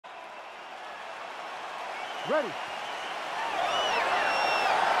Ready.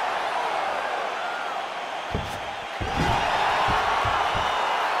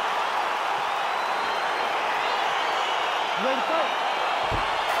 Ready to fight.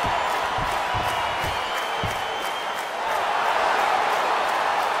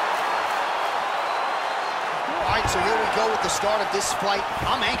 All right, so here we go with the start of this fight.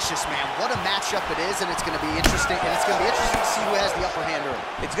 I'm anxious, man. What a matchup it is, and it's going to be interesting. And it's going to be interesting to see who has the upper hand early.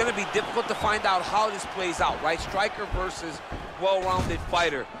 It's going to be difficult to find out how this plays out, right? Striker versus well-rounded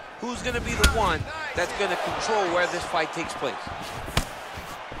fighter. Who's going to be the one that's going to control where this fight takes place?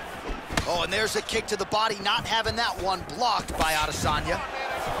 Oh, and there's a kick to the body, not having that one blocked by Adesanya.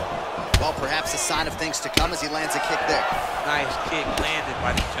 Well, perhaps a sign of things to come as he lands a kick there. Nice kick landed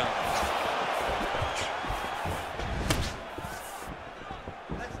by the gentleman.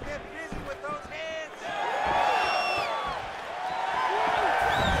 Let's get busy with those hands.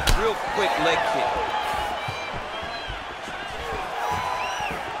 Real quick leg kick.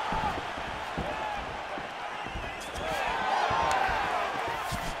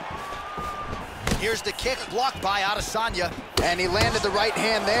 Here's the kick, blocked by Adesanya, and he landed the right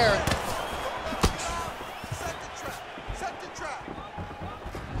hand there. Set the trap. Set the trap.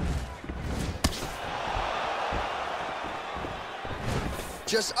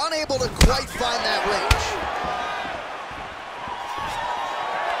 Just unable to quite find that range.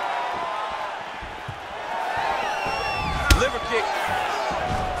 Liver kick.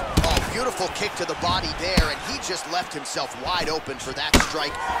 Oh, beautiful kick to the body there, and he just left himself wide open for that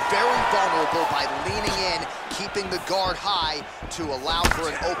strike. Very vulnerable by leaning in, keeping the guard high to allow for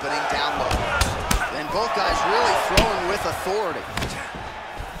an opening down low. And both guys really throwing with authority.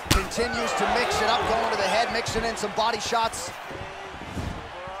 Continues to mix it up, going to the head, mixing in some body shots.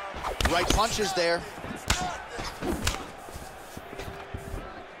 Right punches there.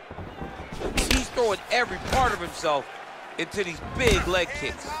 He's throwing every part of himself into these big leg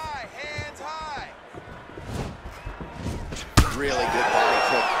kicks. Hands high. Really good body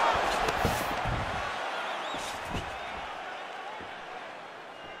kick.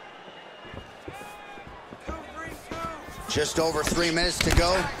 Just over 3 minutes to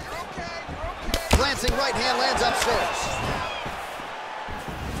go. Glancing right hand lands upstairs.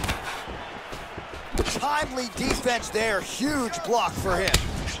 Timely defense there. Huge block for him.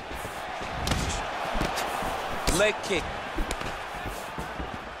 Leg kick.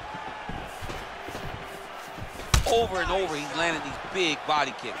 Over and over, he's landing these big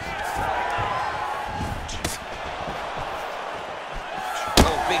body kicks.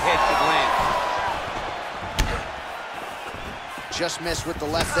 Oh, big head kick lands. Just missed with the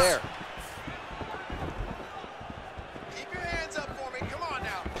left there. Keep your hands up for me. Come on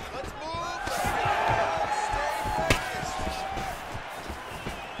now. Let's move. Stay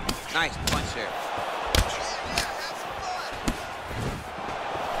focused. Nice punch there.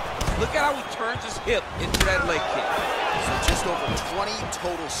 Look at how he turns his hip into that leg kick. So just over 20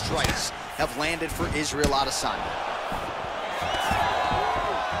 total strikes have landed for Israel Adesanya.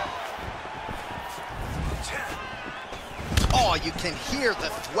 Oh, you can hear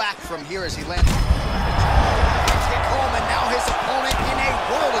the thwack from here as he lands. Kick home, and now his opponent in a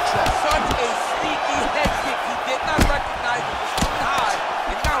world of trouble. Such a sneaky head kick. He did not recognize it was coming high,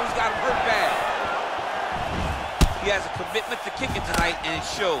 and now he's got him hurt bad. He has a commitment to kicking tonight, and it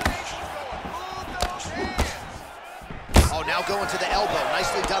shows. Oh, now going to the elbow.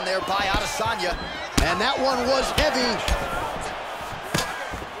 Nicely done there by Adesanya. And that one was heavy.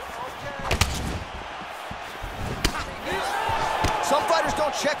 Some fighters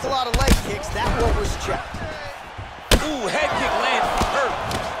don't check a lot of leg kicks. That one was checked. Ooh, head kick lands. Hurt.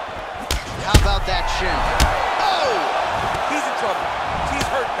 How about that shin? Oh! He's in trouble. He's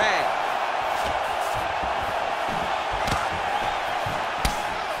hurt bad.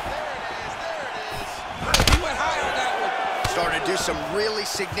 He went high on that one. Starting to do some really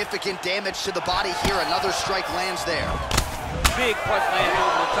significant damage to the body here. Another strike lands there. Big punch lands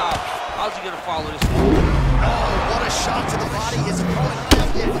over the top. How's he gonna follow this one? Oh, what a shot to the body. His opponent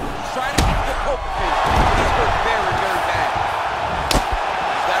left it. He's trying to keep the poker face. He's hurt very, very bad.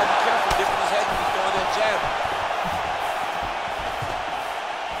 He's gotta be careful dipping his head when he's throwing that jab.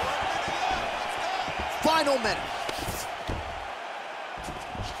 Final minute.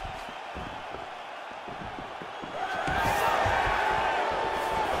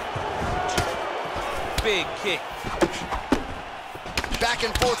 Big kick. Back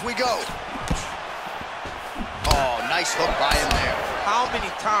and forth we go. Oh, nice hook by him there. How many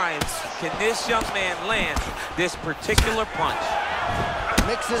times can this young man land this particular punch?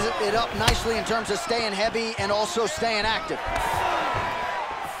 Mixes it up nicely in terms of staying heavy and also staying active.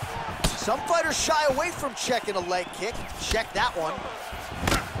 Some fighters shy away from checking a leg kick. Check that one.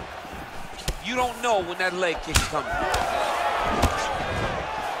 You don't know when that leg kick's coming.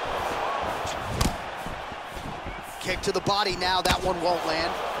 Kick to the body now. That one won't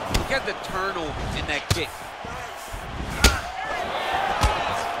land. Look at the turnover in that kick.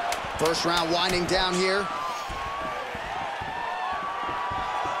 First round winding down here.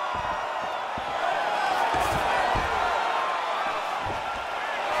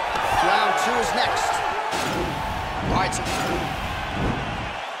 Round 2 is next. All right, so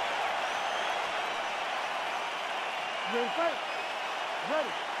Ready, fight. Ready.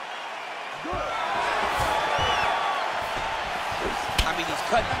 Good. I mean, he's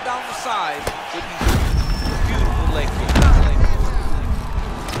cutting him down the side with these beautiful leg kicks.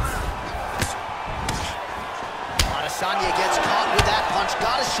 Adesanya gets caught with that punch.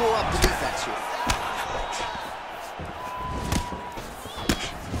 Gotta shore up the defense here.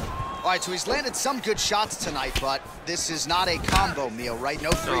 All right, so he's landed some good shots tonight, but this is not a combo meal, right?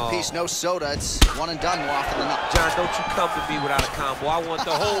 No three-piece, no soda. It's one and done more often than not. John, don't you come to me without a combo. I want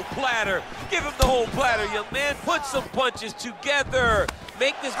the whole platter. Give him the whole platter, young man. Put some punches together.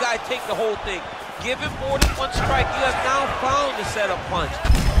 Make this guy take the whole thing. Give him more than one strike. You have now found the setup punch.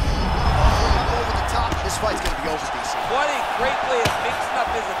 Over the top. This fight's going to be over, DC. What a great way of mixing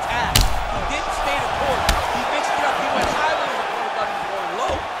up his attack. He didn't stay the course. He mixed it up. He went high when his opponent thought he was going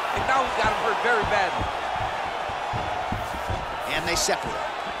low. And now he's got him hurt very badly. And they separate.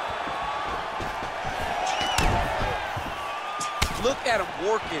 Look at him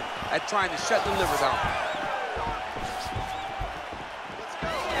working at trying to shut the liver down.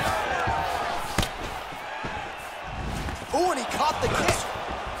 Ooh, and he caught the kick.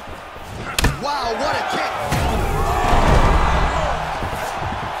 Wow, what a kick.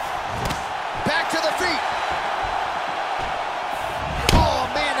 Back to the feet. Oh,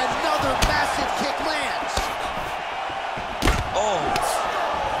 man, another massive kick lands. Oh.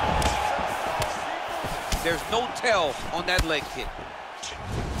 There's no tell on that leg kick.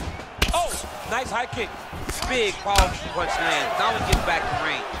 Oh, nice high kick. Big, powerful punch lands. Now he gets back to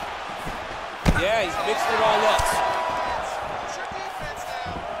range. Yeah, he's mixed it all up.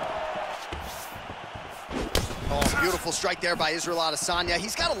 Oh, beautiful strike there by Israel Adesanya.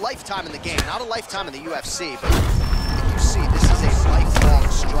 He's got a lifetime in the game, not a lifetime in the UFC, but you see, this is a lifelong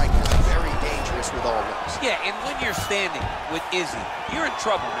striker. Very dangerous with all those. Yeah, and when you're standing with Izzy, you're in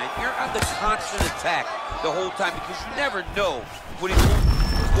trouble, man. You're under constant attack the whole time because you never know what he's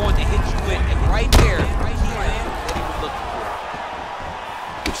going to hit you with. And right there, right here, what he was looking for.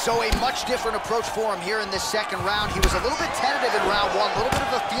 So a much different approach for him here in this second round. He was a little bit tentative in round 1, a little bit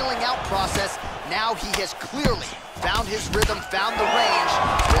of a feeling out process. Now he has clearly found his rhythm, found the range.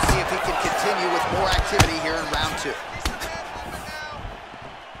 We'll see if he can continue with more activity here in round 2.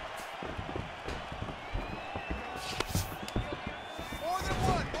 More than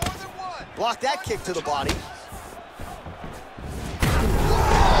one. Block that kick to the body. Oh,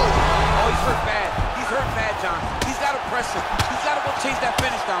 he's hurt bad. He's hurt bad, John. He's got to press him. He's got to go chase that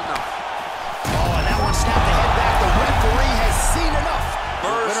finish down now. Oh, and that one snapped the head back. The referee has seen enough.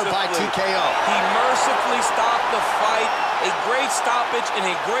 Winner by TKO. He mercifully stopped the fight. A great stoppage and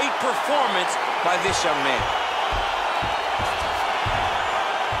a great performance by this young man.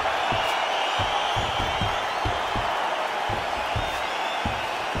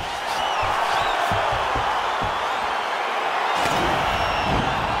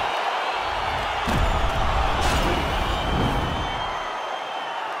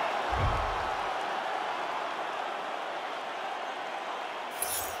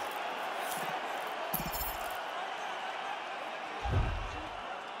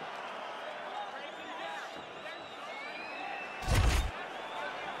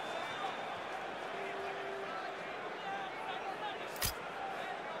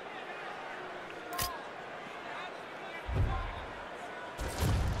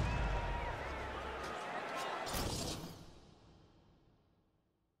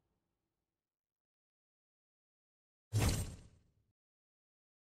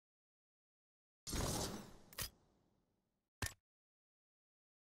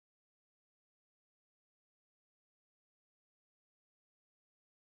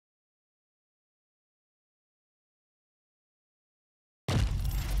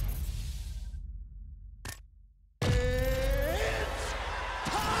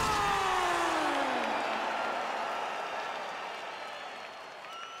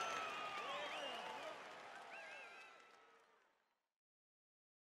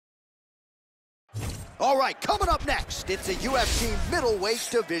 All right, coming up next, it's a UFC middleweight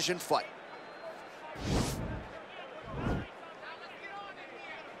division fight.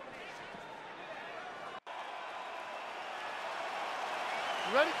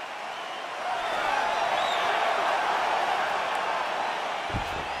 Ready? All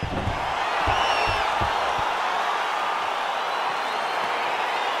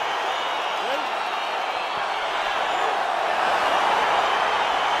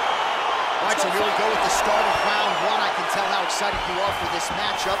right, so here we go with the start of round one. I can tell how excited you are for this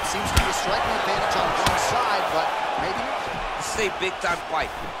matchup. Seems to be a striking advantage on one side, but maybe not. This is a big-time fight.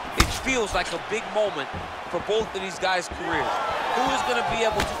 It feels like a big moment for both of these guys' careers. Who is going to be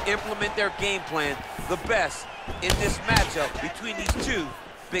able to implement their game plan the best in this matchup between these two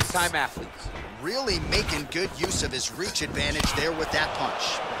big-time athletes? Really making good use of his reach advantage there with that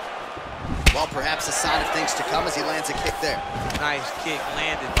punch. Well, perhaps a sign of things to come as he lands a kick there. Nice kick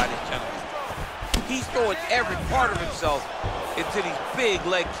landed by this gentleman. He's throwing every part of himself into these big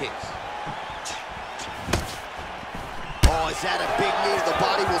leg kicks. Oh, is that a big knee to the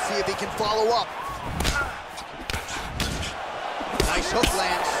body? We'll see if he can follow up. Nice hook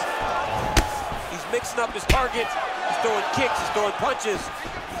lands. He's mixing up his targets. He's throwing kicks, he's throwing punches.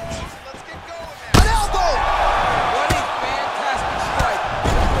 Let's get going now. An elbow! What a fantastic strike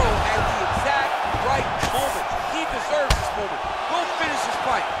to throw at the exact right moment. He deserves this moment. Go finish his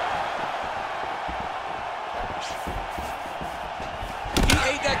fight.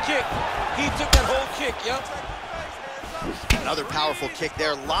 He ate that kick. He took that whole kick, yep. Another powerful kick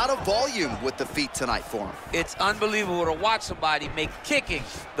there. A lot of volume with the feet tonight for him. It's unbelievable to watch somebody make kicking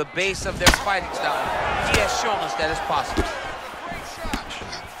the base of their fighting style. He has shown us that it's possible.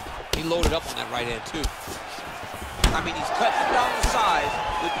 He loaded up on that right hand, too. I mean, he's cutting down the size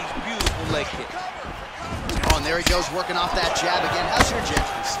with these beautiful leg kicks. Oh, and there he goes, working off that jab again. How's your jab?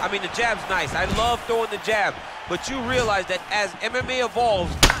 I mean, the jab's nice. I love throwing the jab, but you realize that as MMA evolves,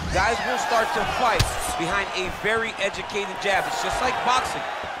 guys will start to fight behind a very educated jab. It's just like boxing.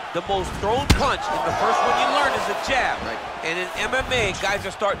 The most thrown punch, and the first one you learn is a jab. Right. And in MMA, guys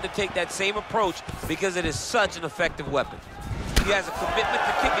are starting to take that same approach because it is such an effective weapon. He has a commitment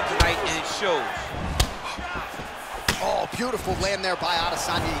to kicking tonight, and it shows. Oh, beautiful land there by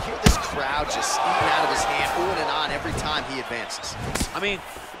Adesanya. You hear this crowd just eating out of his hand, oohing and on every time he advances. I mean,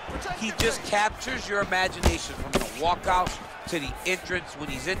 he just captures your imagination from the walkout to the entrance when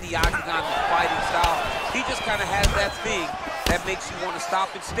he's in the octagon, the fighting style. He just kind of has that thing that makes you want to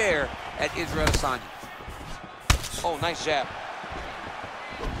stop and stare at Israel Adesanya. Oh, nice jab.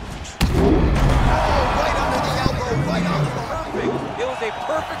 Oh, right under the elbow, right on the Perfect. It was a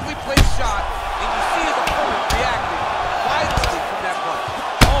perfectly placed shot, and you see his opponent reacting violently from that punch.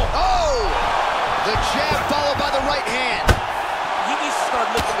 Oh! The jab followed by the right hand. He needs to start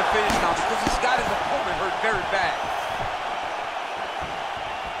looking to finish now because he's got his opponent hurt very bad.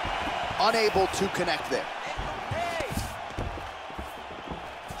 Unable to connect there.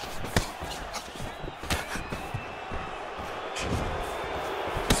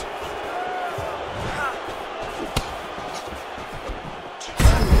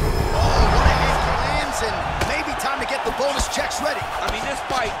 Bonus checks ready. I mean, this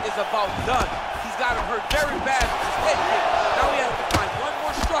fight is about done. He's got him hurt very bad with his head kick. Now he has to find one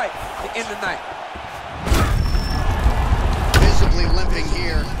more strike to end the night. Visibly limping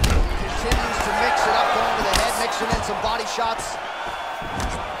here. Continues to mix it up, going to the head, mixing in some body shots.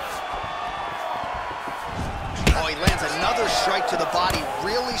 Oh, he lands another strike to the body,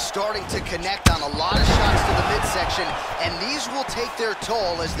 really starting to connect on a lot of shots to the midsection, and these will take their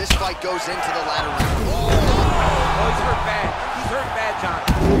toll as this fight goes into the latter round. Oh, he's hurt bad. He's hurt bad, John.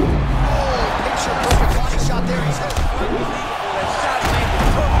 Oh, picture perfect body shot there. He's hurt. Unbelievable. That shot landed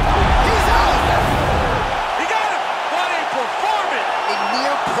perfectly. He's out. He got him. What a performance. A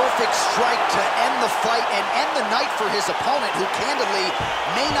near perfect strike to end the fight and end the night for his opponent, who candidly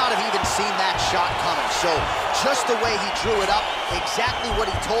may not have even seen that shot coming. So just the way he drew it up, exactly what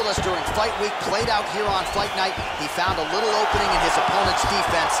he told us during fight week, played out here on fight night. He found a little opening in his opponent's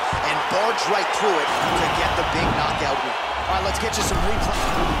defense and barged right through it to get the big knockout win. All right, let's get you some replay.